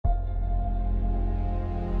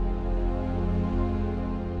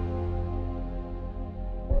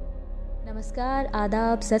नमस्कार,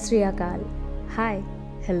 आदाब, सत श्री अकाल, हाय,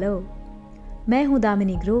 हेलो। मैं हूँ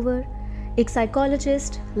दामिनी ग्रोवर, एक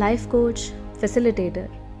साइकोलॉजिस्ट, लाइफ कोच, फैसिलिटेटर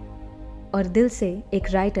और दिल से एक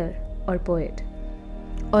राइटर और पोएट।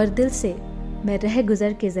 और दिल से मैं रह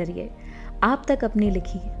गुज़र के ज़रिए आप तक अपनी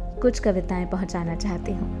लिखी कुछ कविताएं पहुंचाना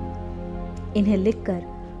चाहती हूँ। इन्हें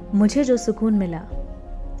लिखकर मुझे जो सुकून मिला,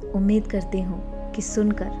 उम्मीद करती हूँ कि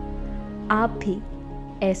सुनकर आप भी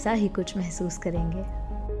ऐसा ही कुछ महसूस करेंगे।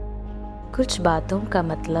 कुछ बातों का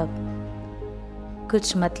मतलब,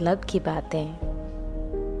 कुछ मतलब की बातें,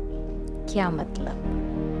 क्या मतलब।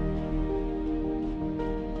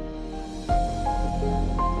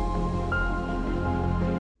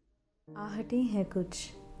 आहटें हैं कुछ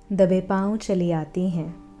दबे पांव चली आती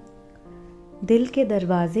हैं, दिल के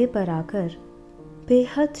दरवाजे पर आकर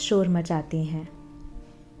बेहद शोर मचाती हैं।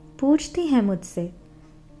 पूछती हैं मुझसे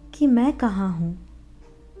कि मैं कहाँ हूँ,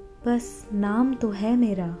 बस नाम तो है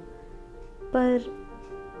मेरा, पर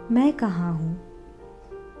मैं कहाँ हूँ।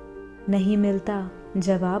 नहीं मिलता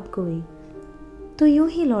जवाब कोई तो यूं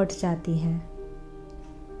ही लौट जाती है।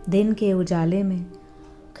 दिन के उजाले में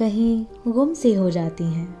कहीं गुम सी हो जाती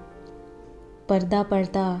हैं। पर्दा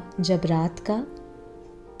पड़ता जब रात का,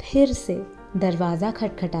 फिर से दरवाज़ा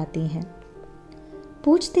खटखटाती हैं।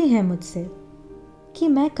 पूछती हैं मुझसे कि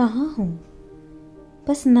मैं कहाँ हूँ,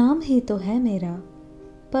 बस नाम ही तो है मेरा,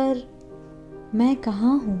 पर मैं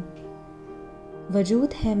कहाँ हूँ।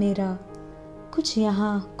 वजूद है मेरा कुछ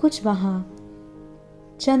यहाँ कुछ वहाँ,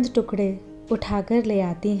 चंद टुकड़े उठाकर ले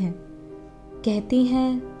आती हैं। कहती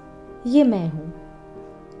हैं ये मैं हूँ।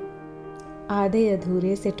 आधे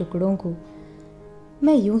अधूरे से टुकड़ों को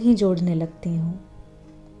मैं यूं ही जोड़ने लगती हूँ।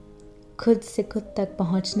 खुद से खुद तक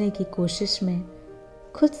पहुँचने की कोशिश में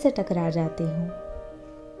खुद से टकरा जाती हूँ।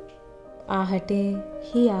 आहटें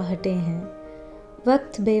ही आहटें हैं,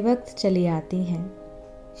 वक्त बेवक्त चली आती हैं,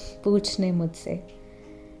 पूछने मुझसे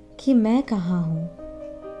कि मैं कहाँ हूँ,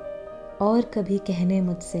 और कभी कहने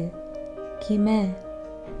मुझसे कि मैं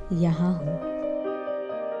यहाँ हूँ।